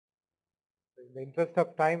In the interest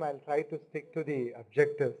of time, I'll try to stick to the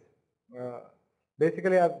objectives. Uh,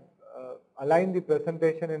 Basically, I've aligned the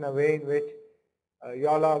presentation in a way in which you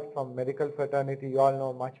all are from medical fraternity, you all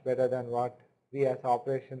know much better than what we as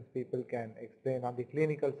operations people can explain on the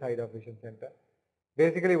clinical side of Vision Center.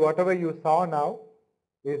 Basically, whatever you saw now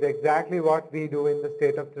is exactly what we do in the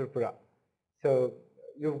state of Tripura. So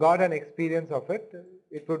you've got an experience of it.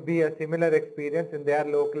 It would be a similar experience in their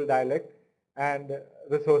local dialect and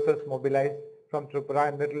resources mobilized from Tripura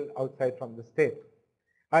and little outside from the state.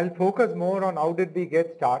 I'll focus more on how did we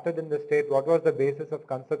get started in the state, what was the basis of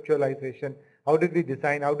conceptualization, how did we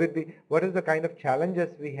design, what is the kind of challenges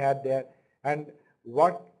we had there, and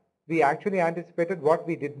what we actually anticipated, what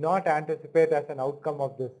we did not anticipate as an outcome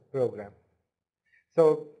of this program.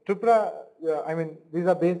 So Tripura, these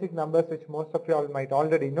are basic numbers which most of you all might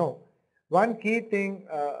already know. One key thing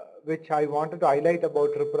which I wanted to highlight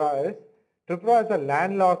about Tripura is a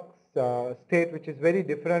landlocked state which is very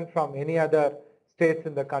different from any other states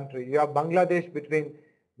in the country. You have Bangladesh between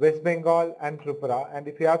West Bengal and Tripura, and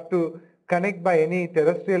if you have to connect by any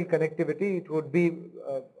terrestrial connectivity, it would be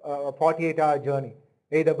a 48-hour journey,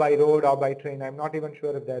 either by road or by train. I'm not even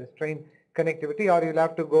sure if there is train connectivity, or you'll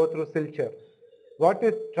have to go through Silchar. What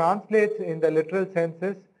it translates in the literal sense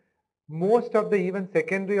is most of the even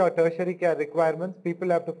secondary or tertiary care requirements, people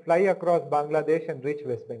have to fly across Bangladesh and reach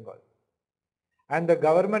West Bengal. And the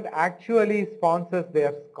government actually sponsors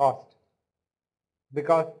their cost,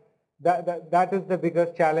 because that is the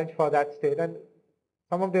biggest challenge for that state. And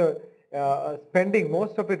some of the spending,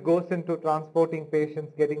 most of it goes into transporting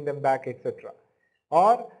patients, getting them back, etc.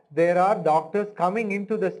 Or there are doctors coming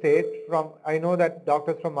into the state from, I know that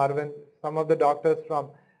doctors from Aravind, some of the doctors from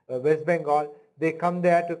West Bengal, they come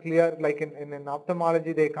there to clear, like in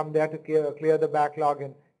ophthalmology, they come there to clear the backlog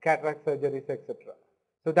in cataract surgeries, etc.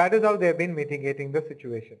 So that is how they have been mitigating the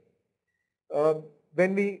situation.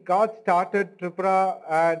 When we got started, Tripura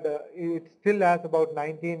it still has about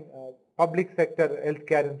 19 public sector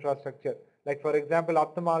healthcare infrastructure. Like for example,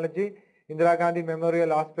 ophthalmology, Indira Gandhi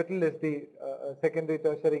Memorial Hospital is the secondary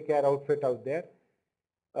tertiary care outfit out there.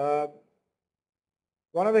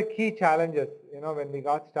 One of the key challenges, when we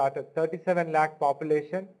got started, 37 lakh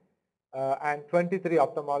population and 23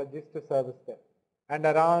 ophthalmologists to service them, and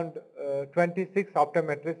around 26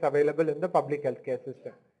 optometrists available in the public healthcare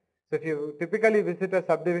system. So if you typically visit a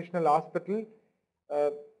subdivisional hospital,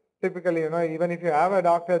 typically, even if you have a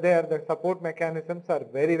doctor there, the support mechanisms are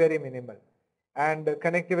very, very minimal. And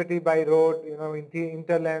connectivity by road,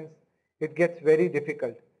 interlands, it gets very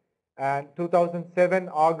difficult. And 2007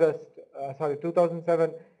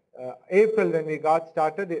 April, when we got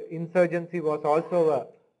started, insurgency was also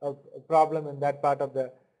a problem in that part of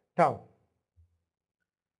the town.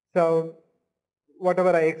 So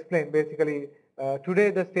whatever I explained, basically,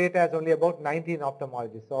 today the state has only about 19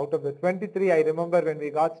 ophthalmologists. So out of the 23, I remember when we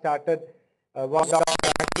got started, one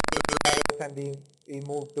doctor and he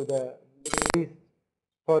moved to the east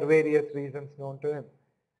for various reasons known to him.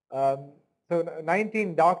 So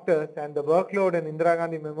 19 doctors, and the workload in Indira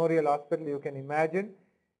Gandhi Memorial Hospital, you can imagine,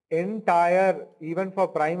 even for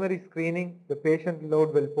primary screening, the patient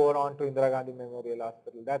load will pour on to Indira Gandhi Memorial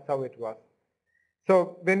Hospital. That's how it was.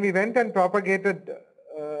 So when we went and propagated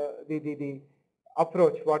the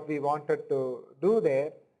approach, what we wanted to do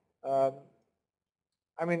there,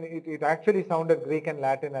 it actually sounded Greek and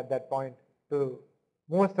Latin at that point to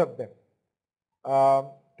most of them.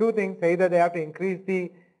 Two things: either they have to increase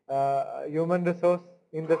the human resource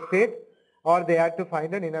in the state, or they had to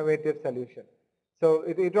find an innovative solution. So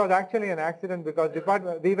it was actually an accident, because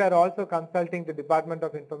we were also consulting the Department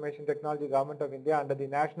of Information Technology, Government of India, under the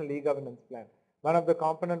National E-Governance Plan. One of the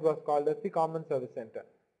components was called as the Common Service Center.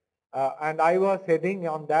 And I was heading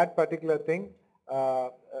on that particular thing,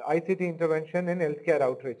 ICT intervention in healthcare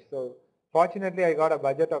outreach. So fortunately, I got a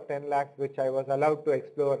budget of 10 lakhs, which I was allowed to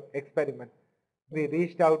experiment. We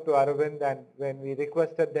reached out to Aravind, and when we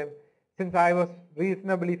requested them, since I was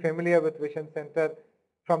reasonably familiar with Vision Center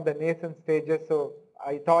from the nascent stages, so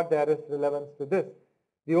I thought there is relevance to this.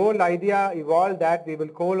 The whole idea evolved that we will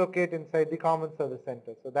co-locate inside the Common Service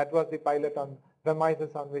Center. So that was the pilot on premises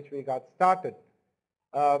on which we got started.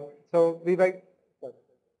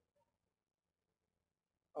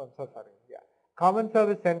 Common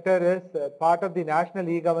Service Center is part of the National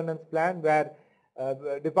E-Governance Plan, where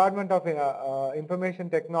Department of Information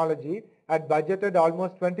Technology had budgeted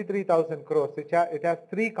almost 23,000 crores. It has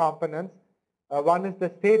three components. One is the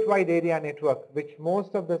statewide area network, which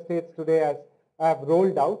most of the states today have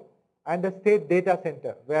rolled out, and the state data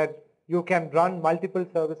center, where you can run multiple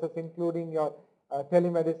services, including your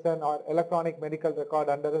telemedicine or electronic medical record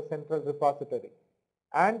under a central repository.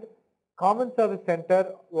 And Common Service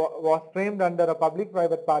Center was framed under a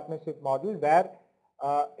public-private partnership model where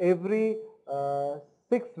every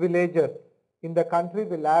 6 villages in the country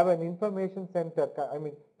will have an information center,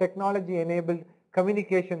 technology-enabled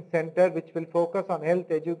communication center which will focus on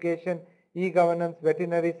health, education, e-governance,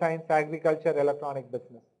 veterinary science, agriculture, electronic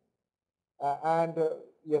business.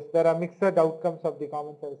 Yes, there are mixed outcomes of the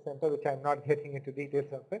Common Service Center, which I'm not getting into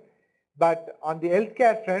details of it. But on the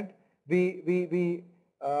healthcare front, we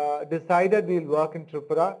decided we'll work in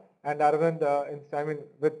Tripura, and Aravind,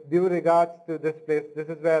 with due regards to this place, this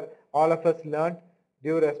is where all of us learned,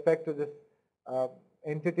 due respect to this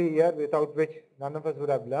entity here, without which none of us would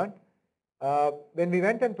have learned. When we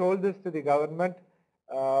went and told this to the government,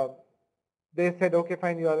 they said, okay,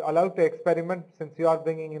 fine, you are allowed to experiment since you are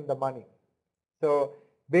bringing in the money. So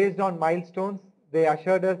based on milestones, they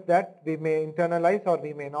assured us that we may internalize or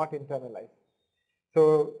we may not internalize.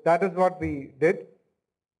 So that is what we did.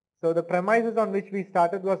 So the premises on which we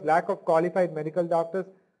started was lack of qualified medical doctors,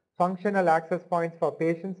 functional access points for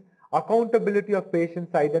patients, accountability of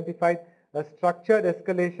patients identified, a structured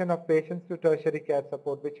escalation of patients to tertiary care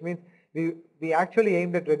support, which means we actually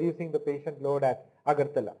aimed at reducing the patient load at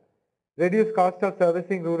Agartala. Reduce cost of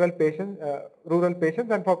servicing rural patients,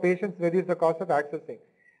 and for patients reduce the cost of accessing.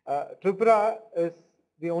 Tripura is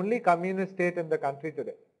the only communist state in the country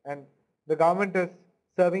today, and the government is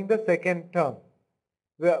serving the second term.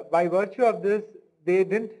 By virtue of this, they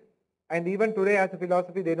didn't, and even today as a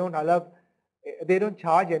philosophy, they don't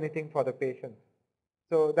charge anything for the patients.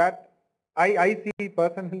 So that I see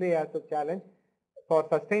personally as a challenge for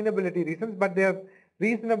sustainability reasons, but they have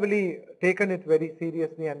reasonably taken it very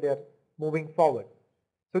seriously and they are moving forward.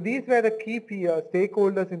 So these were the key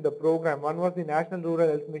stakeholders in the program. One was the National Rural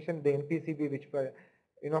Health Mission, the NPCB, which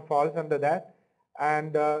falls under that,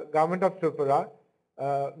 and Government of Tripura,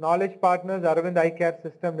 knowledge partners, Aravind Eyecare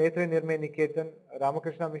System, Netra Nirmay Niketan,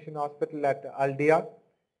 Ramakrishna Mission Hospital at Aldia,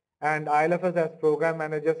 and ILFS as program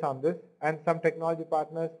managers on this, and some technology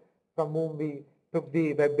partners from whom we took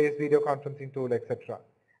the web-based video conferencing tool, etc.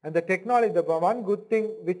 And the technology, the one good thing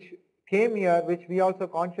which came here, which we also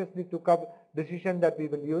consciously took up decision that we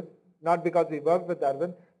will use, not because we worked with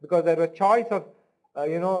Aravind, because there was choice of,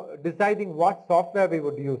 deciding what software we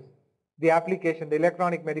would use, the application, the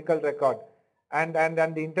electronic medical record, and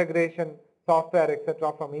the integration software,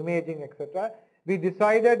 etc., from imaging, etc. We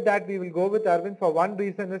decided that we will go with Aravind for one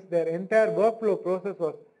reason is their entire workflow process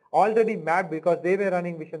was already mapped because they were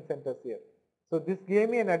running vision centers here. So this gave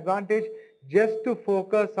me an advantage just to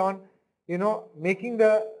focus on, making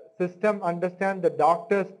the system understand the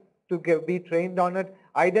doctors to be trained on it,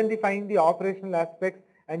 identifying the operational aspects,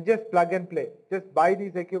 and just plug and play. Just buy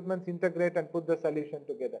these equipments, integrate, and put the solution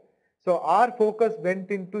together. So our focus went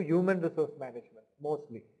into human resource management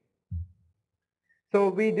mostly. So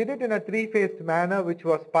we did it in a 3-phased manner, which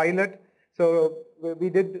was pilot. So we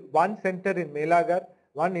did one center in Melagar.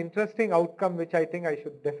 One interesting outcome which I think I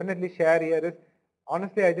should definitely share here is,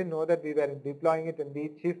 honestly, I didn't know that we were deploying it in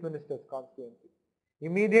the Chief Minister's constituency.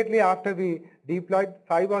 Immediately after we deployed,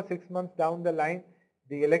 5 or 6 months down the line,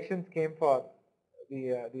 the elections came for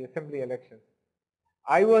the assembly elections.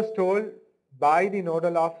 I was told by the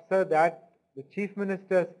nodal officer that the Chief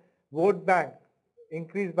Minister's vote bank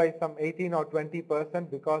increased by some 18 or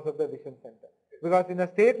 20% because of the vision center. Because in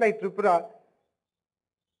a state like Tripura,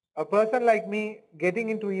 a person like me getting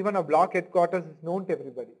into even a block headquarters is known to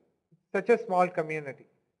everybody. It's such a small community.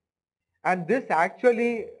 And this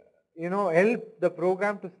actually, helped the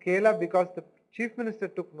program to scale up because the Chief Minister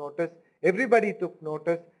took notice, everybody took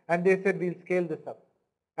notice, and they said we'll scale this up.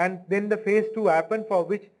 And then the phase 2 happened, for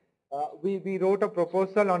which we wrote a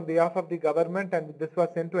proposal on behalf of the government, and this was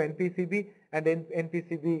sent to NPCB, and then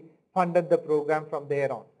NPCB funded the program from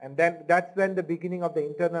there on. And then that's when the beginning of the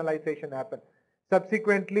internalization happened.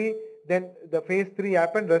 Subsequently, then the phase 3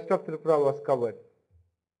 happened, rest of Tripura was covered.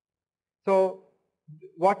 So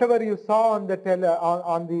whatever you saw on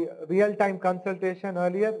the real-time consultation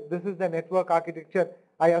earlier, this is the network architecture.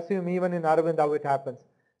 I assume even in Aravind how it happens.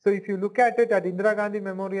 So if you look at it at Indira Gandhi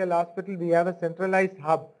Memorial Hospital, we have a centralized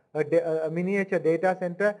hub, a miniature data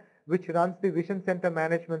center which runs the vision center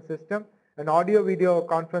management system, an audio-video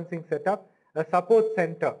conferencing setup, a support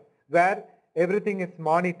center where everything is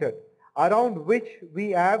monitored, around which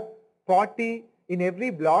we have 40 in every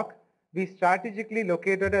block. We strategically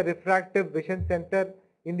located a refractive vision center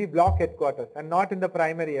in the block headquarters and not in the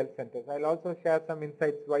primary health centers. I'll also share some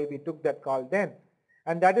insights why we took that call then.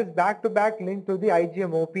 And that is back-to-back linked to the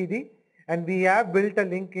IGM OPD, and we have built a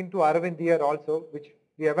link into Aravind here also, which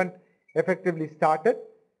we haven't effectively started,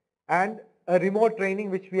 and a remote training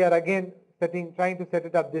which we are again trying to set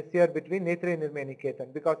it up this year between Netra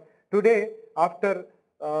Nirmaniketan, because today, after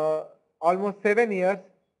almost 7 years,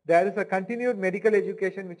 there is a continued medical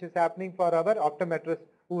education which is happening for our optometrists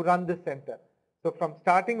who run this center. So from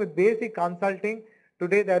starting with basic consulting,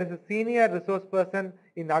 today there is a senior resource person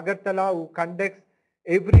in Agartala who conducts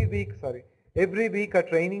every week a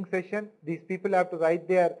training session. These people have to write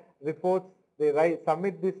their reports. They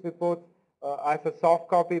submit these reports as a soft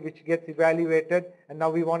copy which gets evaluated, and now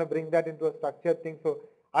we want to bring that into a structured thing. So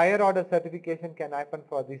higher order certification can happen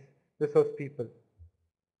for these resource people.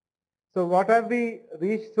 So what have we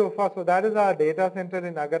reached so far? So that is our data center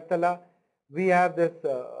in Agartala. We have this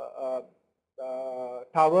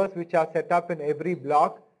towers which are set up in every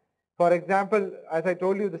block. For example, as I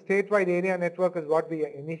told you, the statewide area network is what we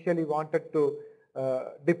initially wanted to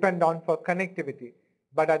depend on for connectivity.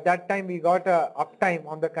 But at that time, we got a uptime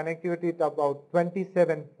on the connectivity to about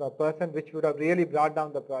 27%, which would have really brought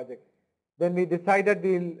down the project. Then we decided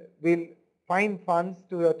we'll find funds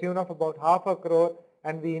to the tune of about ₹500 crore,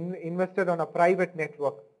 and we invested on a private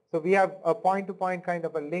network. So we have a point-to-point kind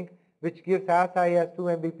of a link which gives as high as 2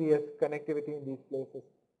 Mbps connectivity in these places,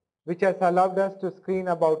 which has allowed us to screen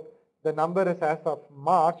about, the number is as of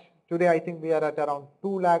March. Today I think we are at around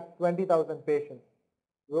 2,20,000 patients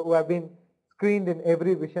who have been screened in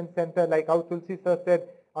every vision center. Like how Tulsi sir said,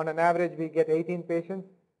 on an average we get 18 patients.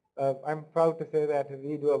 I'm proud to say that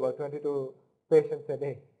we do about 22 patients a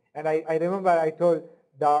day. And I remember I told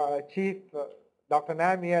the chief, Dr.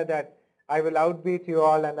 Nam here, that I will outbeat you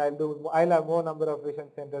all and I'll have more number of vision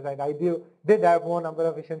centers. And I did have more number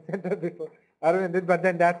of vision centers before Aravind did, but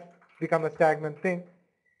then that's become a stagnant thing.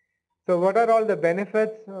 So what are all the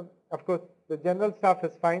benefits? Of course, the general stuff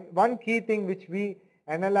is fine. One key thing which we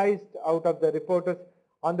analyzed out of the report is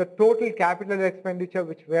on the total capital expenditure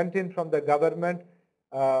which went in from the government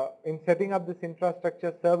in setting up this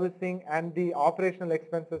infrastructure, servicing, and the operational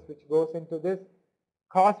expenses which goes into this.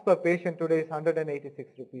 Cost per patient today is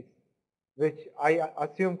 186 rupees, which I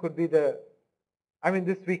assume could be this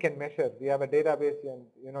we can measure. We have a database and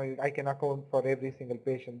I can account for every single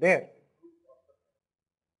patient there.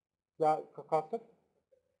 Cost of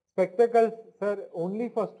spectacles, sir, only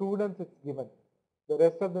for students it's given. The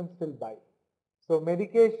rest of them still buy. So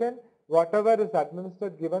medication, whatever is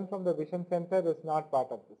administered given from the vision center is not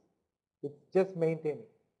part of this. It's just maintaining.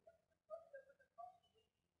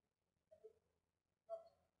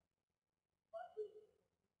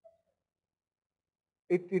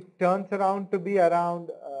 It turns around to be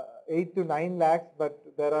around 8 to 9 lakhs, but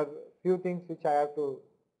there are few things which I have to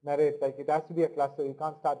narrate, like it has to be a cluster. You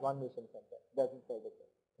can't start one vision center. Doesn't say that.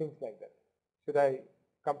 Things like that. Should I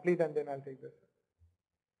complete and then I'll take this?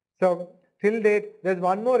 So till date, there's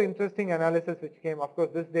one more interesting analysis which came. Of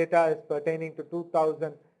course, this data is pertaining to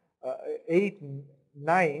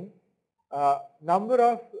 2008-9. Number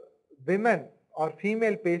of women or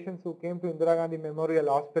female patients who came to Indira Gandhi Memorial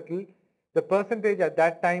Hospital, the percentage at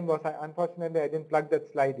that time was, unfortunately I didn't plug that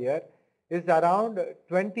slide here, is around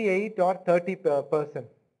 28 or 30%.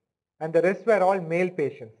 And the rest were all male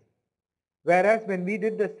patients. Whereas when we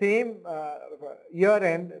did the same year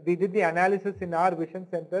end, we did the analysis in our vision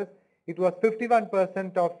centers, it was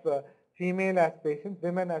 51% of female as patients,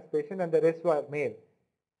 women as patients, and the rest were male.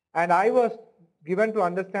 And I was given to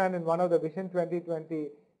understand in one of the Vision 2020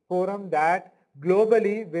 forum that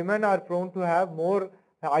globally women are prone to have more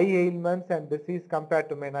eye ailments and disease compared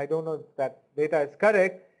to men. I don't know if that data is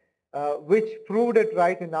correct, which proved it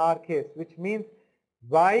right in our case, which means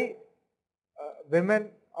why women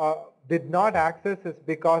did not access is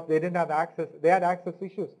because they didn't have access. They had access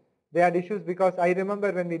issues. They had issues because I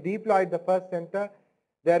remember when we deployed the first center,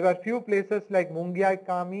 there were few places like Mungiai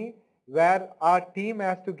Kami where our team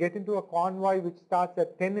has to get into a convoy which starts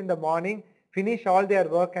at 10 in the morning, finish all their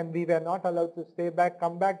work, and we were not allowed to stay back,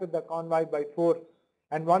 come back with the convoy by 4.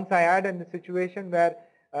 And once I had a situation where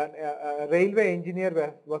a railway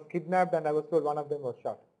engineer was kidnapped and I was told one of them was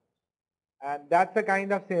shot. And that's the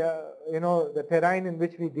kind of, the terrain in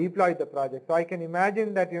which we deployed the project. So I can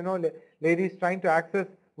imagine that, ladies trying to access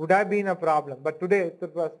would have been a problem. But today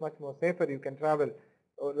it was much more safer. You can travel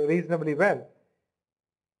reasonably well.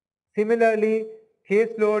 Similarly,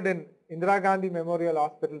 caseload in Indira Gandhi Memorial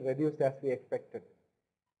Hospital reduced as we expected.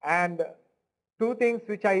 And two things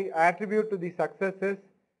which I attribute to the success is,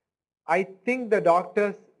 I think the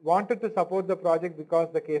doctors wanted to support the project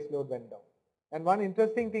because the caseload went down. And one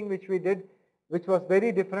interesting thing which we did, which was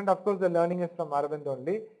very different, of course the learning is from Aravind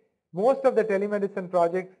only. Most of the telemedicine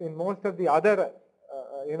projects in most of the other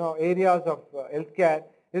areas of healthcare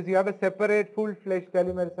is you have a separate full-fledged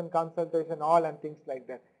telemedicine consultation and things like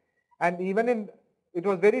that. And even it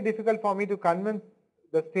was very difficult for me to convince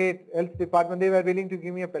the state health department, they were willing to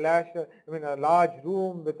give me a large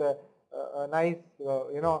room with a nice,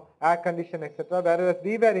 air condition, etc. Whereas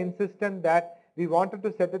we were insistent that we wanted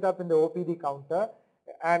to set it up in the OPD counter,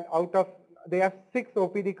 and they have 6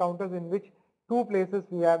 OPD counters, in which 2 places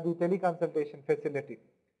we have the teleconsultation facility,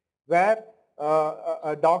 where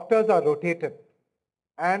doctors are rotated,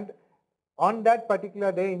 and on that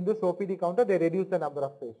particular day in this OPD counter they reduce the number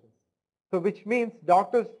of patients. So which means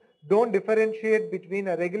doctors don't differentiate between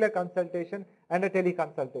a regular consultation and a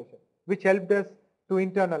teleconsultation, which helped us to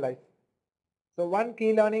internalize. So one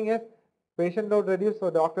key learning is patient load reduced, so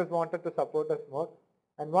doctors wanted to support us more.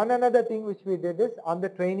 And one another thing which we did is on the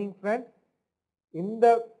training front, in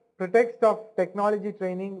the pretext of technology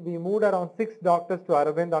training, we moved around 6 doctors to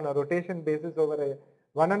Aravind on a rotation basis over a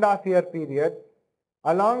 1.5 year period.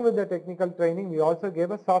 Along with the technical training, we also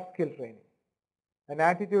gave a soft skill training, an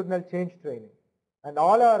attitudinal change training. And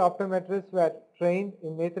all our optometrists were trained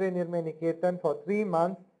in Maitre Nirmay Niketan for 3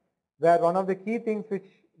 months, where one of the key things which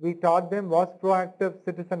we taught them was proactive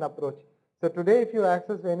citizen approach. So today, if you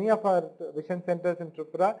access any of our vision centers in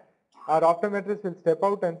Tripura, our optometrists will step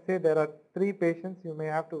out and say, there are 3 patients, you may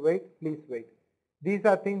have to wait, please wait. These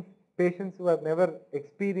are things patients who have never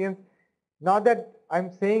experienced. Not that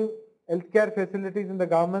I'm saying healthcare facilities in the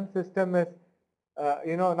government system is,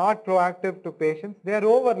 not proactive to patients. They are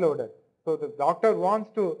overloaded. So the doctor wants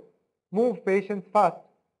to move patients fast.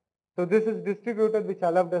 So this is distributed, which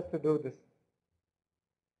allowed us to do this.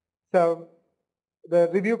 So the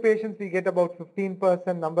review patients, we get about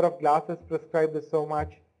 15%. Number of glasses prescribed is so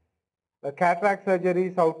much. Cataract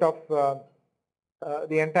surgeries out of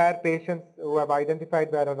the entire patients who have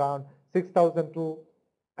identified were around 6,002.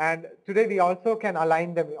 And today we also can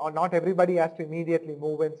align them, or not everybody has to immediately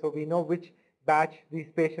move in, so we know which batch these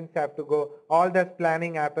patients have to go. All that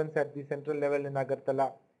planning happens at the central level in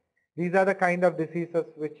Agartala. These are the kind of diseases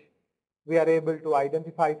which we are able to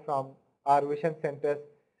identify from our vision centers.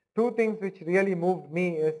 2 things which really moved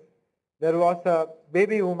me is, there was a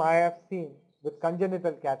baby whom I have seen with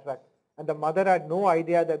congenital cataract, and the mother had no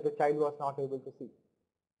idea that the child was not able to see.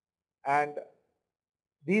 And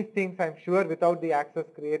these things, I'm sure, without the access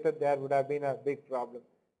created, there would have been a big problem.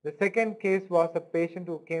 The second case was a patient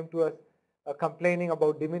who came to us complaining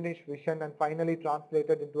about diminished vision, and finally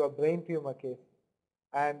translated into a brain tumor case.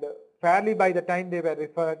 And fairly by the time they were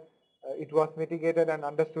referred, it was mitigated and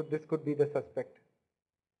understood this could be the suspect.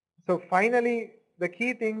 So finally, the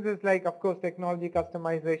key things is like, of course, technology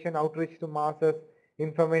customization, outreach to masses,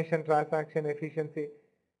 information transaction efficiency,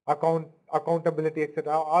 accountability,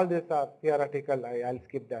 etc. All these are theoretical. I'll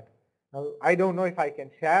skip that. Now, I don't know if I can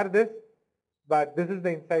share this, but this is the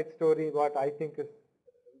inside story, what I think is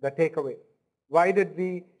the takeaway. Why did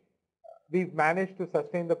we managed to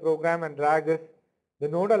sustain the program and drag us? The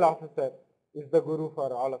nodal officer is the guru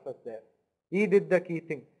for all of us there. He did the key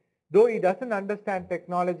thing. Though he doesn't understand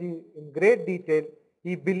technology in great detail,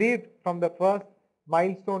 he believed from the first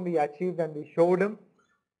milestone we achieved, and we showed him.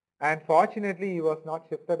 And fortunately, he was not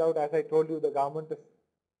shifted out. As I told you, the government is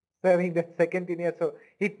serving the second year. So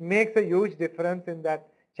it makes a huge difference in that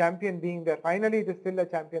champion being there. Finally, it is still a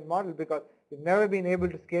champion model, because we've never been able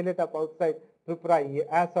to scale it up outside Tripura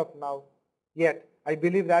as of now. Yet, I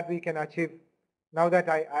believe that we can achieve, now that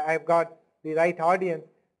I've got the right audience,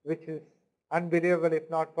 which is unbelievable if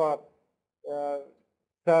not for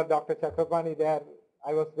Sir Dr. Chakrapani there.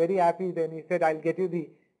 I was very happy then he said, I'll get you the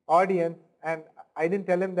audience, and I didn't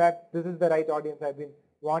tell him that this is the right audience I've been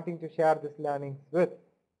wanting to share this learnings with.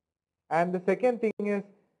 And the second thing is,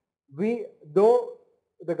 though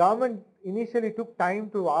the government initially took time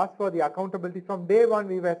to ask for the accountability, from day one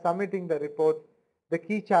we were submitting the reports, the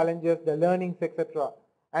key challenges, the learnings, etc.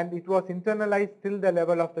 And it was internalized till the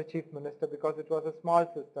level of the Chief Minister, because it was a small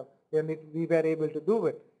system and we were able to do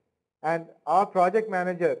it. And our project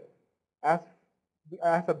manager, as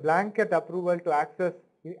a blanket approval to access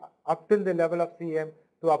up till the level of CM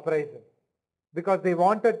to apprise him, because they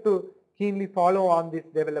wanted to keenly follow on this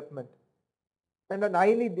development. And an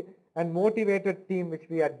highly and motivated team which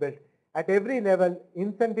we had built. At every level,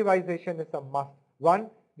 incentivization is a must. One,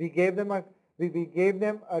 we gave them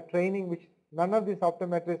a training which none of these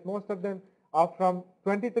optometrists, most of them are from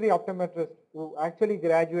 23 optometrists who actually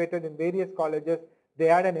graduated in various colleges. They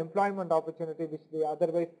had an employment opportunity which they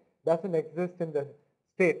otherwise doesn't exist in the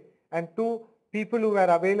state. And 2, people who were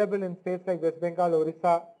available in states like West Bengal,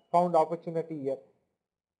 Orissa found opportunity here.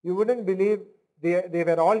 You wouldn't believe they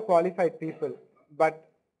were all qualified people, but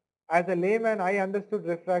as a layman, I understood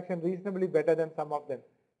refraction reasonably better than some of them.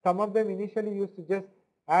 Some of them initially used to just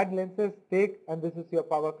add lenses, take, and this is your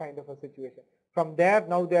power kind of a situation. From there,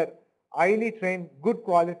 now they're highly trained, good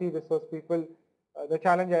quality resource people The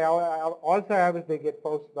challenge I also have is they get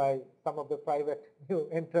poached by some of the private new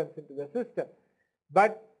entrants into the system.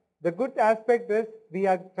 But the good aspect is we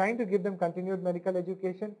are trying to give them continued medical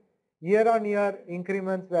education. Year on year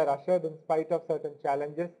increments were ushered in spite of certain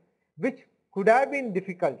challenges, which could have been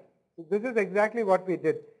difficult. So this is exactly what we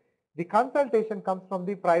did. The consultation comes from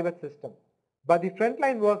the private system, but the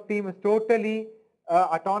frontline work team is totally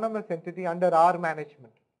autonomous entity under our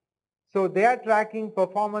management. So they are tracking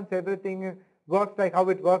performance, everything works like how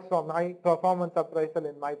it works for my performance appraisal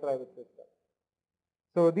in my private system.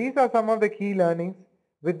 So these are some of the key learnings.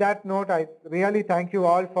 With that note, I really thank you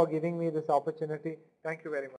all for giving me this opportunity. Thank you very much.